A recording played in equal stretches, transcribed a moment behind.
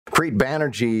Preet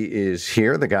Banerjee is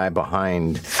here, the guy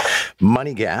behind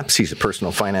MoneyGaps. He's a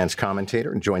personal finance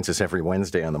commentator and joins us every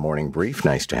Wednesday on the Morning Brief.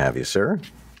 Nice to have you, sir.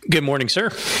 Good morning,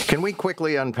 sir. Can we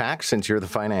quickly unpack, since you're the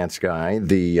finance guy,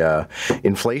 the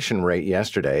inflation rate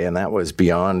yesterday, and that was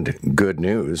beyond good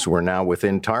news. We're now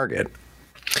within target.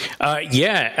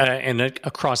 And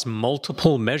across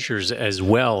multiple measures as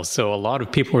well. So a lot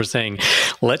of people are saying,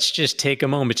 let's just take a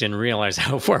moment and realize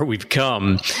how far we've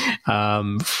come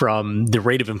from the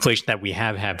rate of inflation that we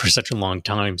have had for such a long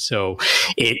time. So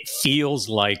it feels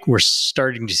like we're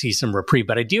starting to see some reprieve.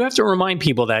 But I do have to remind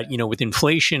people that, with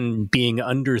inflation being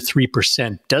under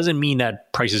 3% doesn't mean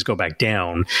that prices go back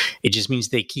down. It just means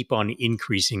they keep on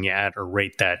increasing at a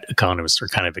rate that economists are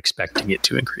kind of expecting it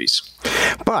to increase.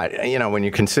 But, when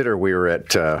you consider we were at,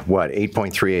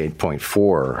 8.3,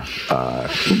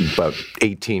 8.4 about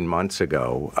 18 months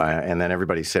ago, and then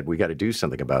everybody said, we got to do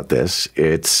something about this.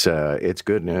 It's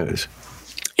good news.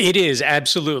 It is,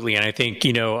 absolutely. And I think,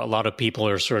 a lot of people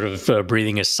are sort of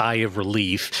breathing a sigh of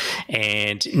relief.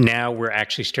 And now we're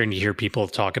actually starting to hear people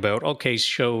talk about, okay,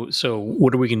 so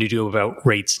what are we going to do about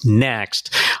rates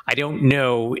next? I don't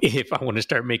know if I want to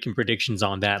start making predictions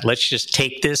on that. Let's just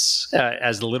take this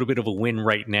as a little bit of a win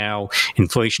right now.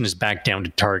 Inflation is back down to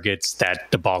targets.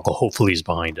 That debacle hopefully is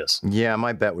behind us. Yeah,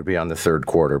 my bet would be on the third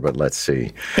quarter, but let's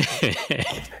see.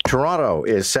 Toronto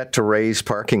is set to raise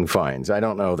parking fines. I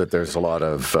don't know that there's a lot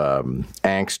of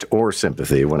angst or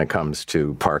sympathy when it comes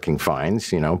to parking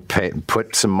fines.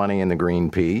 Put some money in the green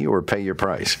pea or pay your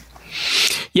price.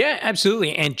 Yeah,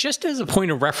 absolutely. And just as a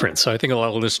point of reference, so I think a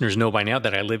lot of listeners know by now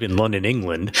that I live in London,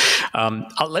 England.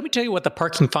 Let me tell you what the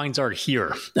parking fines are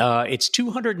here. It's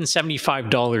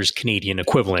 $275 Canadian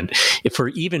equivalent for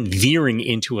even veering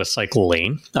into a cycle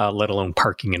lane, let alone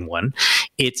parking in one.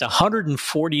 It's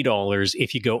 $140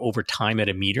 if you go over time at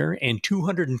a meter and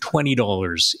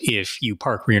 $220 if you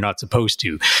park where you're not supposed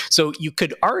to. So you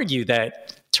could argue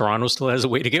that Toronto still has a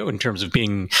way to go in terms of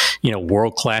being,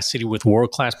 world-class city with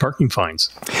world-class parking fines.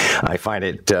 I find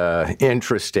it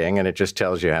interesting, and it just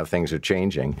tells you how things are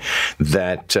changing,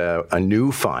 that a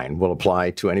new fine will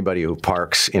apply to anybody who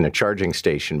parks in a charging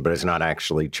station but is not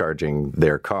actually charging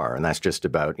their car. And that's just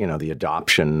about, the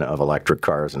adoption of electric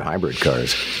cars and hybrid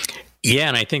cars. Yeah,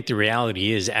 and I think the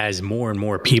reality is as more and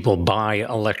more people buy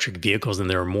electric vehicles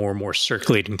and there are more and more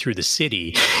circulating through the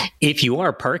city, if you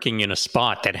are parking in a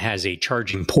spot that has a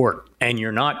charging port and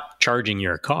you're not charging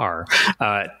your car,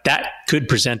 that could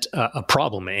present a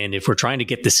problem. And if we're trying to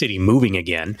get the city moving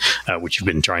again, which we've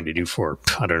been trying to do for,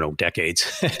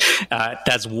 decades,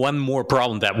 that's one more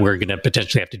problem that we're going to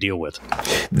potentially have to deal with.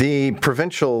 The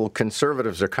provincial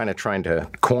Conservatives are kind of trying to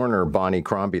corner Bonnie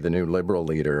Crombie, the new Liberal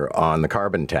leader, on the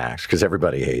carbon tax because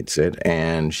everybody hates it.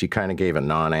 And she kind of gave a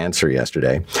non-answer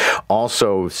yesterday.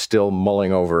 Also still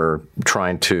mulling over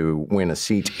trying to win a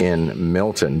seat in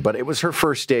Milton. But it was her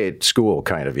first day at school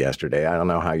kind of yesterday. I don't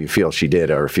know how you feel she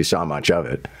did or if you saw much of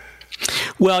it.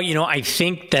 Well, I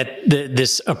think that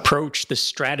this approach, the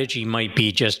strategy might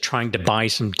be just trying to buy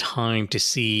some time to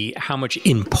see how much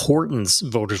importance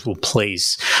voters will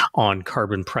place on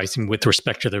carbon pricing with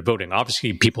respect to their voting.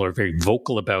 Obviously, people are very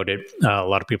vocal about it. A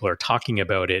lot of people are talking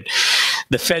about it.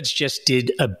 The feds just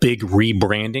did a big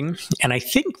rebranding, and I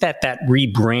think that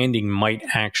rebranding might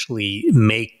actually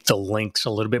make the links a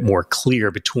little bit more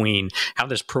clear between how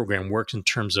this program works in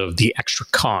terms of the extra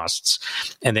costs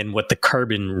and then what the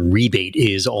carbon rebate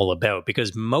is all about.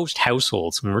 Because most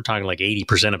households, when we're talking like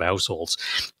 80% of households,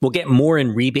 will get more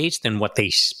in rebates than what they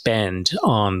spend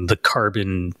on the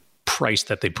carbon price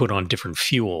that they put on different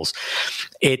fuels.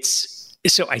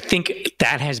 So I think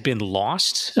that has been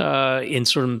lost in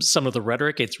sort of some of the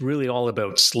rhetoric. It's really all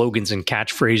about slogans and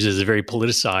catchphrases, very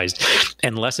politicized,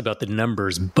 and less about the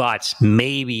numbers. But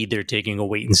maybe they're taking a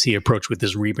wait and see approach with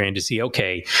this rebrand to see,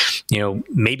 okay,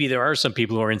 maybe there are some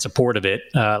people who are in support of it.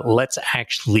 Let's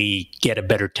actually get a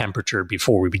better temperature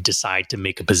before we decide to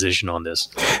make a position on this.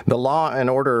 The Law and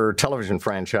Order television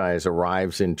franchise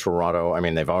arrives in Toronto. I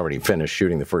mean, they've already finished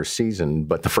shooting the first season,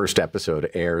 but the first episode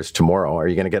airs tomorrow. Are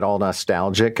you going to get all nostalgic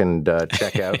and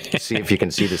check out, see if you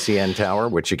can see the CN Tower,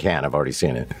 which you can. I've already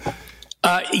seen it.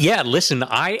 Yeah, listen,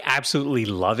 I absolutely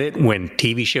love it when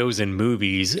TV shows and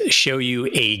movies show you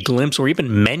a glimpse or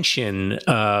even mention,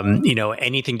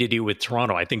 anything to do with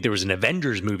Toronto. I think there was an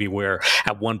Avengers movie where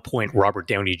at one point Robert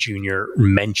Downey Jr.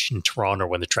 mentioned Toronto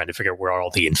when they're trying to figure out where all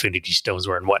the Infinity Stones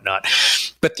were and whatnot.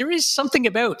 But there is something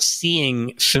about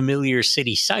seeing familiar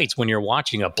city sites when you're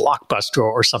watching a blockbuster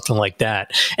or something like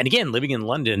that. And again, living in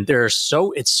London,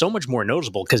 it's so much more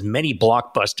noticeable because many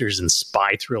blockbusters and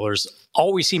spy thrillers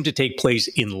always seem to take place place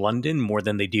in London more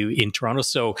than they do in Toronto.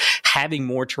 So having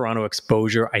more Toronto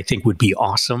exposure, I think, would be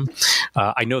awesome.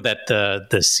 I know that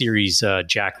the series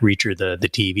Jack Reacher, the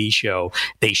TV show,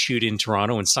 they shoot in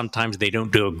Toronto, and sometimes they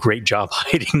don't do a great job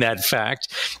hiding that fact.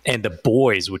 And The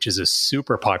Boys, which is a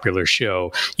super popular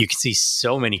show, you can see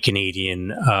so many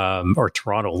Canadian or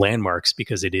Toronto landmarks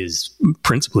because it is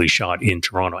principally shot in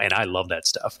Toronto, and I love that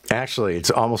stuff. Actually,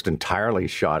 it's almost entirely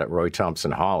shot at Roy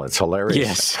Thompson Hall. It's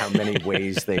hilarious how many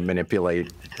ways they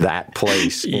manipulate that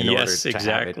place in order to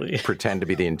have it pretend to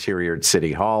be the interior at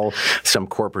City Hall, some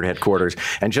corporate headquarters.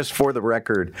 And just for the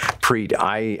record, Preet,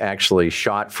 I actually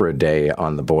shot for a day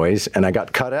on The Boys, and I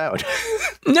got cut out.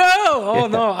 No.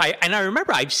 I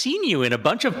remember I've seen you in a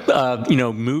bunch of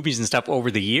movies and stuff over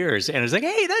the years, and I was like,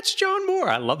 hey, that's John Moore.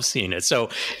 I love seeing it. So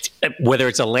whether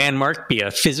it's a landmark, be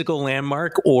a physical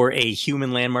landmark or a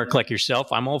human landmark like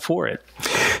yourself, I'm all for it.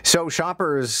 So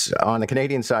shoppers on the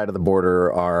Canadian side of the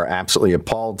border are absolutely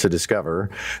appalled to discover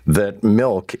that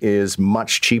milk is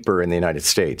much cheaper in the United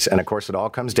States. And of course, it all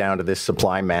comes down to this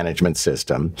supply management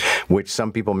system, which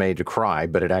some people may decry,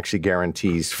 but it actually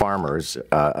guarantees farmers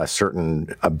a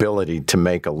certain ability to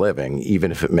make a living,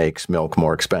 even if it makes milk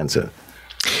more expensive.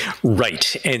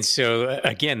 Right. And so,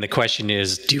 again, the question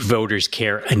is, do voters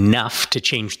care enough to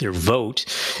change their vote?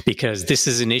 Because this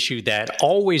is an issue that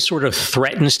always sort of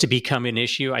threatens to become an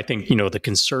issue. I think, the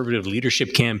Conservative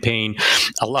leadership campaign,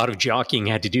 a lot of jockeying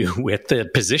had to do with the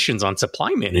positions on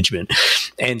supply management.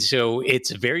 And so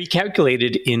it's very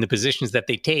calculated in the positions that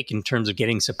they take in terms of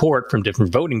getting support from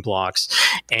different voting blocs.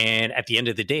 And at the end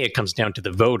of the day, it comes down to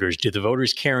the voters. Do the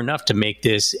voters care enough to make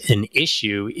this an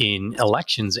issue in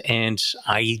elections? And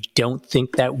I don't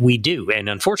think that we do. And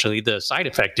unfortunately, the side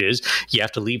effect is you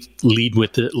have to live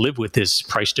with this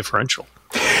price differential.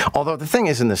 Although the thing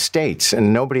is, in the States,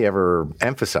 and nobody ever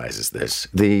emphasizes this,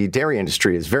 the dairy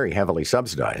industry is very heavily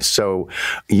subsidized. So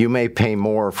you may pay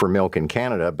more for milk in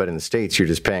Canada, but in the States, you're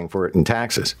just paying for it in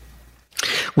taxes.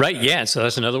 Right. Yeah. So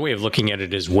that's another way of looking at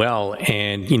it as well.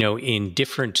 And, in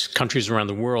different countries around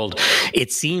the world,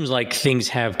 it seems like things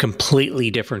have completely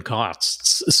different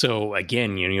costs. So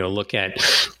again, look at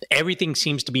everything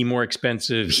seems to be more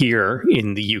expensive here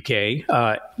in the UK.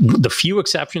 The few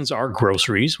exceptions are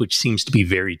groceries, which seems to be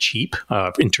very cheap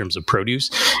in terms of produce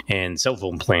and cell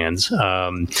phone plans.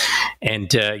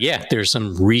 There's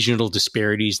some regional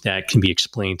disparities that can be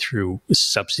explained through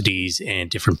subsidies and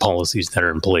different policies that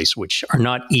are in place, which are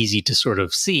not easy to sort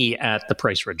of see at the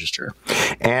price register.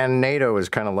 And NATO is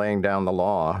kind of laying down the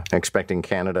law, expecting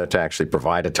Canada to actually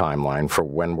provide a timeline for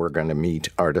when we're going to meet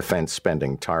our defense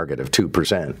spending target of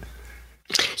 2%.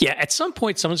 Yeah, at some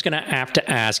point, someone's going to have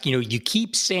to ask, you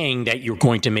keep saying that you're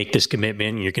going to make this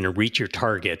commitment and you're going to reach your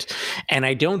target. And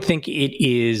I don't think it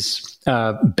is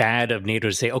bad of NATO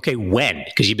to say, okay, when?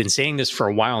 Because you've been saying this for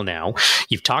a while now.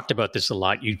 You've talked about this a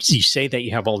lot. You say that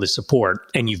you have all this support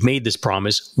and you've made this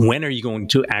promise. When are you going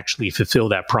to actually fulfill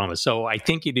that promise? So I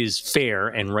think it is fair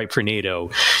and right for NATO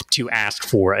to ask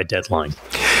for a deadline.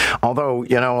 Although,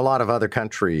 a lot of other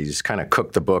countries kind of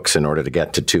cook the books in order to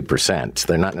get to 2%.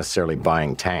 They're not necessarily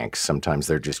buying tanks. Sometimes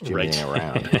they're just jimmying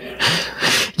around.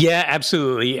 Yeah,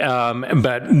 absolutely.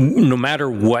 But no matter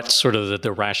what sort of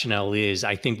the rationale is,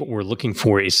 I think what we're looking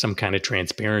for is some kind of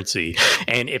transparency.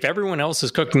 And if everyone else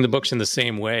is cooking the books in the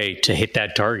same way to hit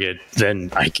that target,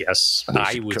 then I guess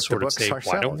I would sort of say,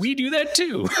 why don't we do that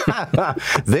too?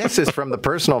 This is from the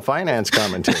Personal Finance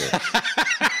Commentator.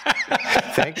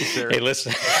 Thank you, sir. Hey,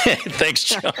 listen. Thanks,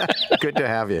 John. Good to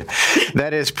have you.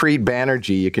 That is Preet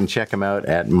Banerjee. You can check him out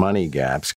at MoneyGaps.